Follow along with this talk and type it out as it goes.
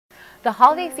The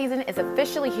holiday season is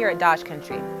officially here at Dodge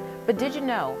Country, but did you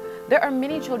know there are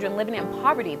many children living in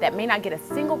poverty that may not get a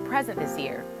single present this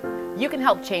year? You can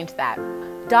help change that.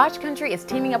 Dodge Country is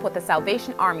teaming up with the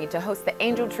Salvation Army to host the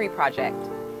Angel Tree Project.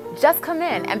 Just come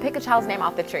in and pick a child's name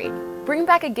off the tree. Bring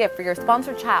back a gift for your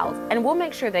sponsored child, and we'll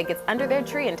make sure that it gets under their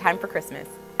tree in time for Christmas.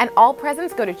 And all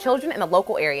presents go to children in the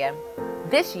local area.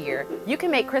 This year, you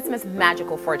can make Christmas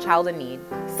magical for a child in need.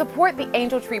 Support the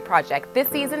Angel Tree Project this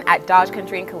season at Dodge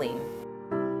Country in Killeen.